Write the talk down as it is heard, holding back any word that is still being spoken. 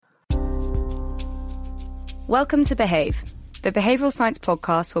Welcome to Behave, the behavioural science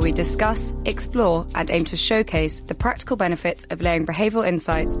podcast where we discuss, explore and aim to showcase the practical benefits of layering behavioural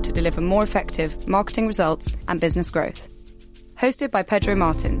insights to deliver more effective marketing results and business growth. Hosted by Pedro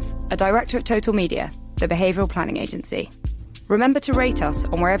Martins, a director at Total Media, the behavioural planning agency. Remember to rate us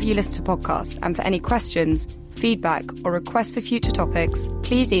on wherever you listen to podcasts, and for any questions, feedback or requests for future topics,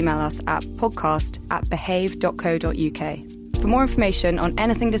 please email us at podcast@behave.co.uk. For more information on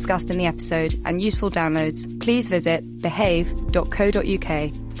anything discussed in the episode and useful downloads, please visit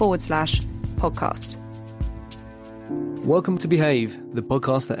behave.co.uk/podcast. Welcome to Behave, the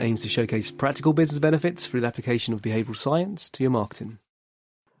podcast that aims to showcase practical business benefits through the application of behavioural science to your marketing.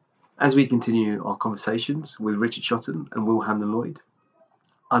 As we continue our conversations with Richard Shotton and Will Hamden-Lloyd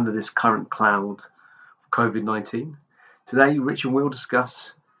under this current cloud of COVID-19, today Rich and Will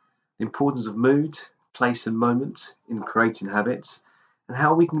discuss the importance of mood, place and moment in creating habits, and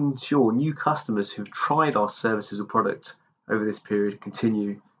how we can ensure new customers who've tried our services or product over this period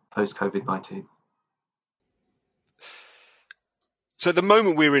continue post-COVID-19. So at the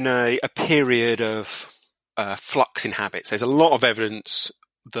moment we're in a period of flux in habits. There's a lot of evidence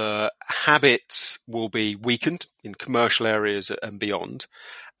that habits will be weakened in commercial areas and beyond.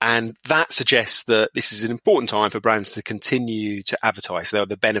 And that suggests that this is an important time for brands to continue to advertise. They're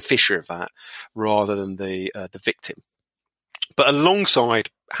the beneficiary of that rather than the victim. But alongside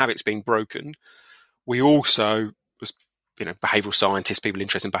habits being broken, we also, as behavioural scientists, people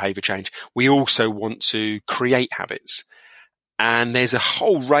interested in behaviour change, we also want to create habits. And there's a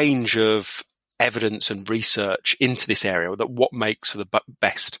whole range of evidence and research into this area that what makes for the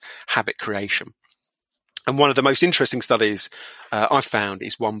best habit creation. And one of the most interesting studies I've found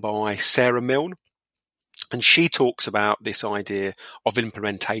is one by Sarah Milne. And she talks about this idea of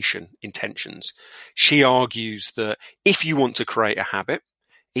implementation intentions. She argues that if you want to create a habit,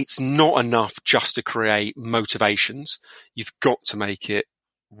 it's not enough just to create motivations. You've got to make it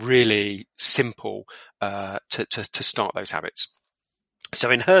really simple to start those habits.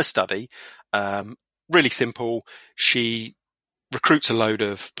 So in her study, really simple, she recruits a load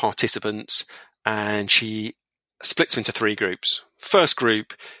of participants and she splits them into three groups. First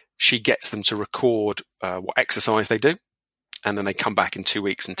group, she gets them to record what exercise they do, and then they come back in 2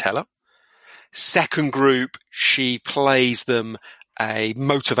 weeks and tell her. Second group, she plays them a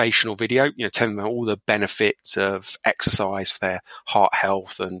motivational video, telling them all the benefits of exercise for their heart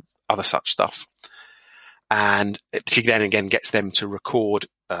health and other such stuff. And she then again gets them to record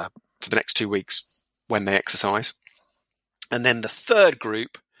for the next 2 weeks when they exercise. And then the third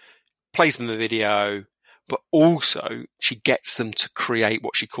group plays them the video, but also she gets them to create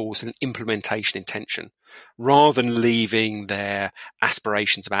what she calls an implementation intention. Rather than leaving their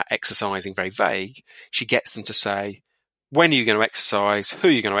aspirations about exercising very vague, she gets them to say, when are you going to exercise, who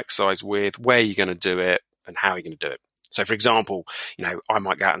are you going to exercise with, where are you going to do it, and how are you going to do it. So, for example, I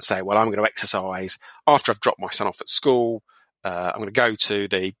might go out and say, well, I'm going to exercise after I've dropped my son off at school. I'm going to go to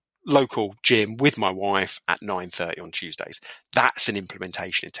the local gym with my wife at 9:30 on Tuesdays. That's an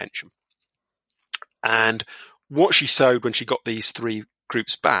implementation intention. And what she showed when she got these three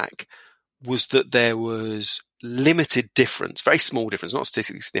groups back was that there was limited difference, very small difference, not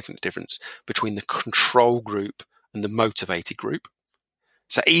statistically significant difference between the control group and the motivated group.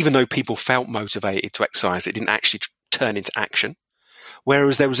 So even though people felt motivated to exercise, it didn't actually turn into action.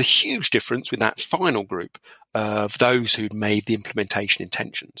 Whereas there was a huge difference with that final group of those who'd made the implementation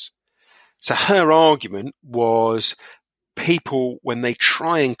intentions. So her argument was people, when they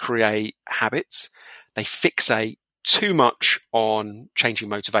try and create habits, they fixate too much on changing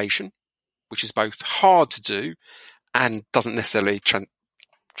motivation, which is both hard to do and doesn't necessarily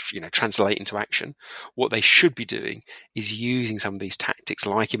translate into action. What they should be doing is using some of these tactics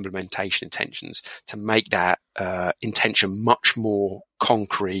like implementation intentions to make that intention much more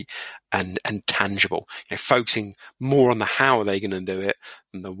concrete and tangible, focusing more on the how are they going to do it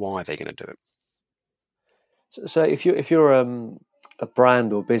than the why they're going to do it. So if you're a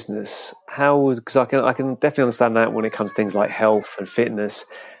brand or business, because I can definitely understand that when it comes to things like health and fitness,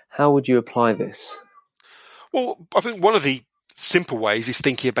 how would you apply this? Well, I think one of the simple ways is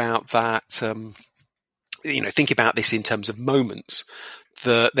thinking about that, think about this in terms of moments.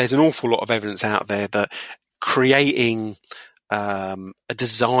 There's an awful lot of evidence out there that creating a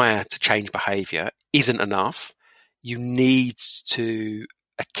desire to change behavior isn't enough. You need to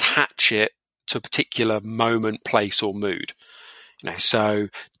attach it to a particular moment, place or mood. So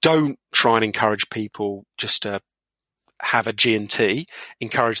don't try and encourage people just to have a G&T.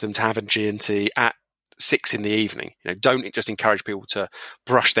 Encourage them to have a G&T at 6 in the evening. Don't just encourage people to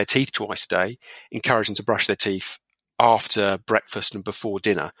brush their teeth twice a day. Encourage them to brush their teeth after breakfast and before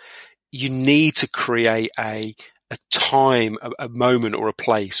dinner. you need to create a time, a moment or a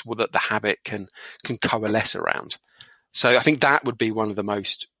place that the habit can coalesce around. So I think that would be one of the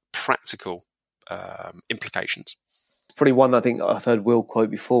most practical implications. Probably one I think I've heard Will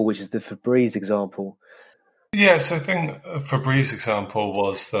quote before, which is the Febreze example. Yes, I think Febreze example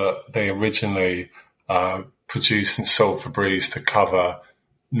was that they originally produced and sold Febreze to cover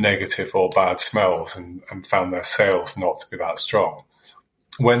negative or bad smells and found their sales not to be that strong.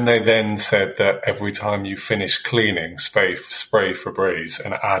 When they then said that every time you finish cleaning, spray Febreze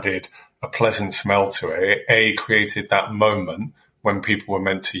and added a pleasant smell to it, it created that moment when people were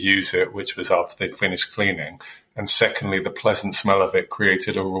meant to use it, which was after they finished cleaning. And secondly, the pleasant smell of it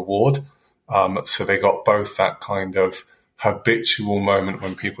created a reward. So they got both that kind of habitual moment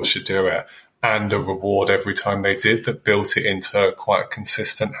when people should do it and a reward every time they did that built it into quite a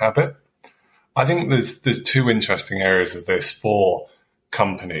consistent habit. I think there's two interesting areas of this for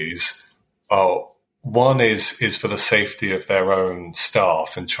companies. One is for the safety of their own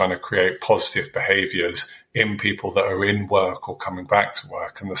staff and trying to create positive behaviors in people that are in work or coming back to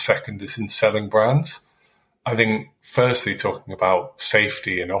work. And the second is in selling brands. I think, firstly, talking about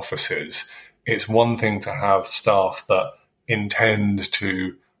safety in offices, it's one thing to have staff that intend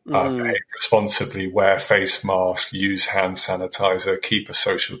to behave responsibly, wear face masks, use hand sanitizer, keep a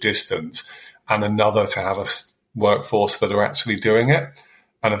social distance, and another to have a workforce that are actually doing it.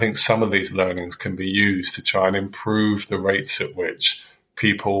 And I think some of these learnings can be used to try and improve the rates at which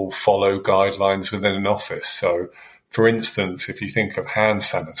people follow guidelines within an office. So, for instance, if you think of hand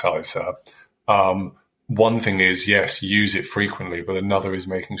sanitizer, one thing is, yes, use it frequently, but another is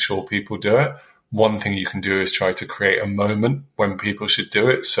making sure people do it. One thing you can do is try to create a moment when people should do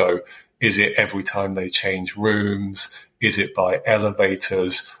it. So is it every time they change rooms? Is it by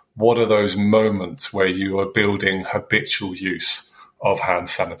elevators? What are those moments where you are building habitual use of hand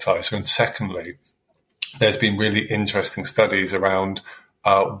sanitizer? And secondly, there's been really interesting studies around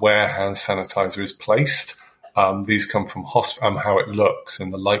where hand sanitizer is placed. These come from how it looks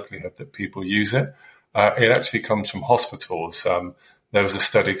and the likelihood that people use it. It actually comes from hospitals. There was a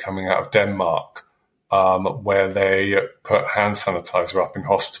study coming out of Denmark where they put hand sanitizer up in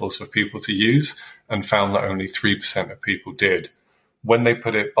hospitals for people to use and found that only 3% of people did. When they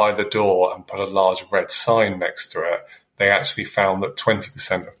put it by the door and put a large red sign next to it, they actually found that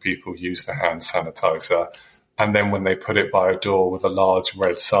 20% of people used the hand sanitizer. And then when they put it by a door with a large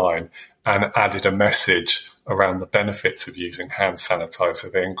red sign and added a message around the benefits of using hand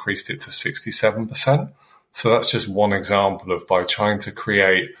sanitizer, they increased it to 67%. So that's just one example of, by trying to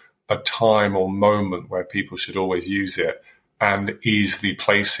create a time or moment where people should always use it and easily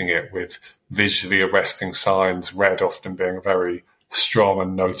placing it with visually arresting signs, red often being a very strong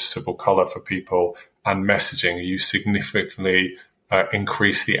and noticeable color for people, and messaging, you significantly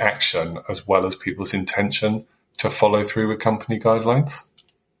increase the action as well as people's intention to follow through with company guidelines.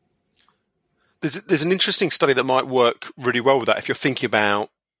 There's an interesting study that might work really well with that. If you're thinking about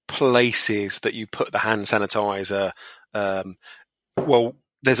places that you put the hand sanitizer,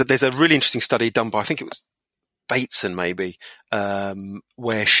 there's a really interesting study done by, I think it was Bateson maybe,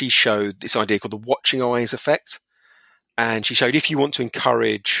 where she showed this idea called the watching eyes effect. And she showed if you want to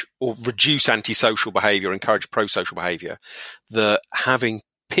encourage or reduce antisocial behavior, encourage pro-social behavior, that having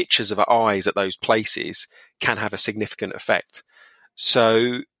pictures of eyes at those places can have a significant effect.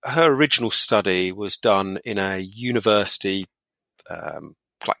 So her original study was done in a university,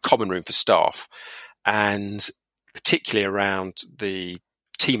 like common room for staff, and particularly around the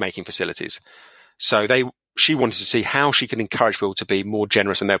tea making facilities. So she wanted to see how she could encourage people to be more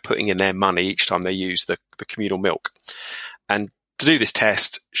generous when they're putting in their money each time they use the communal milk. And to do this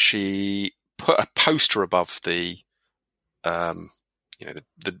test, she put a poster above the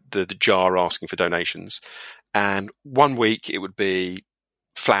jar asking for donations. And 1 week it would be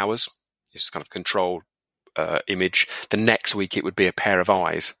flowers, this kind of controlled image. The next week it would be a pair of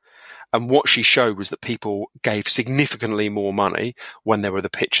eyes. And what she showed was that people gave significantly more money when there were the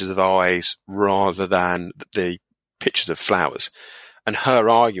pictures of eyes rather than the pictures of flowers. And her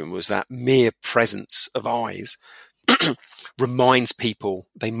argument was that mere presence of eyes reminds people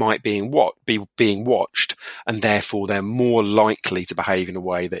they might be being watched, and therefore they're more likely to behave in a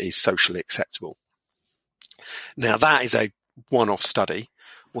way that is socially acceptable. Now, that is a one-off study.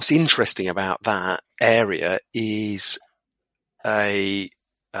 What's interesting about that area is a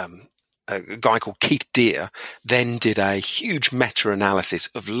guy called Keith Deere then did a huge meta-analysis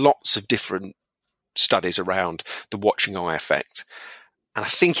of lots of different studies around the watching eye effect. And I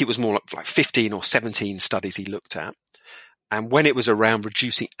think it was more like 15 or 17 studies he looked at. And when it was around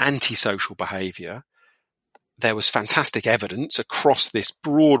reducing antisocial behavior, there was fantastic evidence across this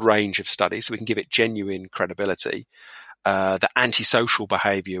broad range of studies, so we can give it genuine credibility, that antisocial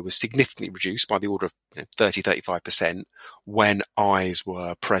behaviour was significantly reduced by the order of 30-35% when eyes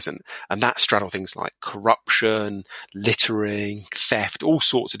were present. And that straddled things like corruption, littering, theft, all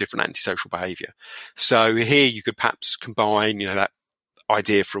sorts of different antisocial behaviour. So here you could perhaps combine, that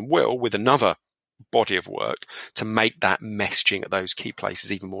idea from Will with another body of work to make that messaging at those key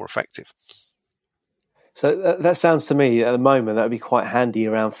places even more effective. So that sounds to me at the moment that would be quite handy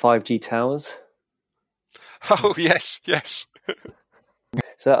around 5G towers. Oh, yes.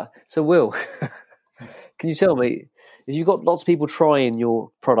 So Will, can you tell me, if you've got lots of people trying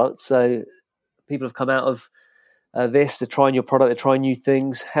your product, so people have come out of they're trying your product, they're trying new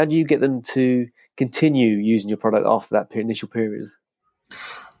things, how do you get them to continue using your product after that initial period?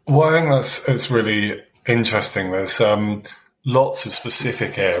 Well, I think it's really interesting. There's lots of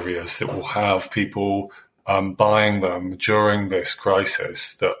specific areas that will have people buying them during this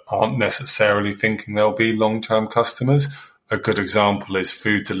crisis that aren't necessarily thinking they'll be long-term customers. A good example is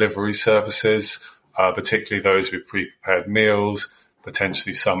food delivery services, particularly those with pre-prepared meals,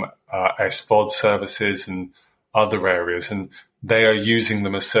 potentially some SVOD services and other areas. And they are using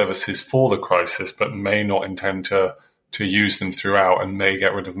them as services for the crisis, but may not intend to use them throughout and may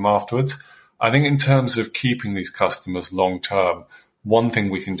get rid of them afterwards. I think in terms of keeping these customers long-term, one thing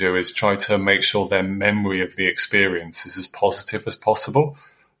we can do is try to make sure their memory of the experience is as positive as possible.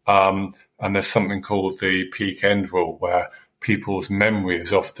 And there's something called the peak end rule, where people's memory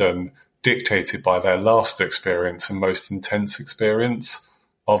is often dictated by their last experience and most intense experience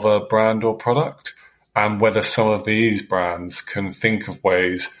of a brand or product, and whether some of these brands can think of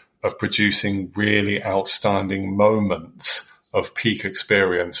ways of producing really outstanding moments of peak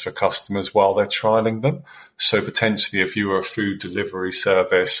experience for customers while they're trialing them. So potentially if you were a food delivery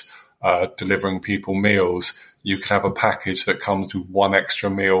service delivering people meals, you could have a package that comes with one extra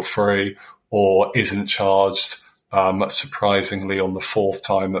meal free or isn't charged surprisingly on the fourth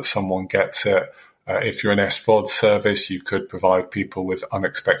time that someone gets it. If you're an SVOD service, you could provide people with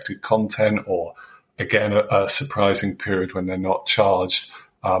unexpected content or, again, a surprising period when they're not charged.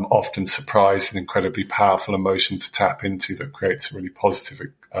 Often surprise, an incredibly powerful emotion to tap into that creates a really positive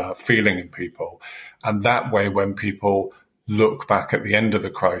feeling in people. And that way, when people look back at the end of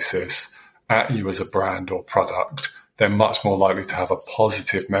the crisis at you as a brand or product, they're much more likely to have a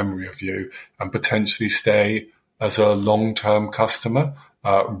positive memory of you and potentially stay as a long-term customer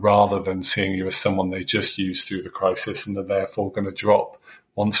rather than seeing you as someone they just used through the crisis and are therefore going to drop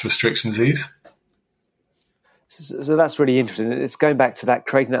once restrictions ease. So that's really interesting. It's going back to that,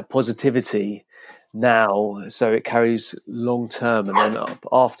 creating that positivity now so it carries long term and then up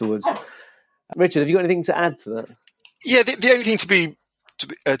afterwards. Richard, have you got anything to add to that? Yeah, the only thing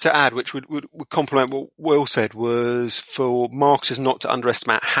to add, which would complement what Will said, was for marketers not to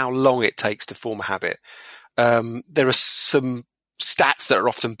underestimate how long it takes to form a habit. There are some stats that are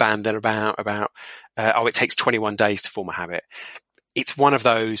often bandied about it takes 21 days to form a habit. It's one of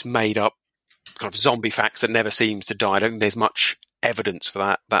those made up kind of zombie facts that never seems to die. I don't think there's much evidence for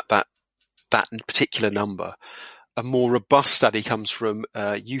that particular number. A more robust study comes from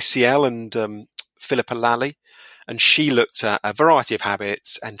UCL and Philippa Lally, and she looked at a variety of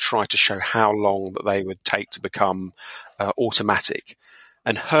habits and tried to show how long that they would take to become automatic.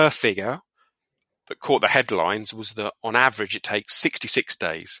 And her figure that caught the headlines was that on average it takes 66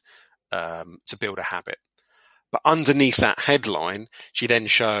 days to build a habit. But underneath that headline, she then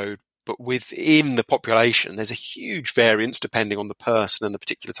showed, but within the population, there's a huge variance depending on the person and the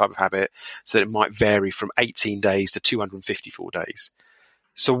particular type of habit, so that it might vary from 18 days to 254 days.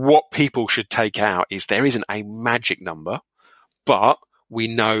 So what people should take out is there isn't a magic number, but we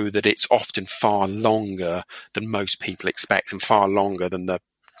know that it's often far longer than most people expect and far longer than the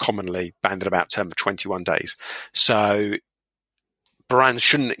commonly bandied about term of 21 days. So brands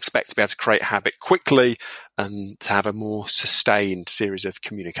shouldn't expect to be able to create a habit quickly and to have a more sustained series of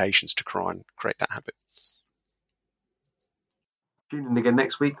communications to try and create that habit. Tune in again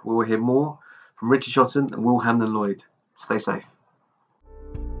next week. We'll hear more from Richard Shotton and Will Hamden-Lloyd. Stay safe.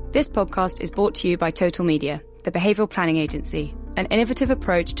 This podcast is brought to you by Total Media, the behavioural planning agency, an innovative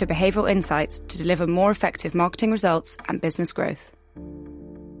approach to behavioural insights to deliver more effective marketing results and business growth.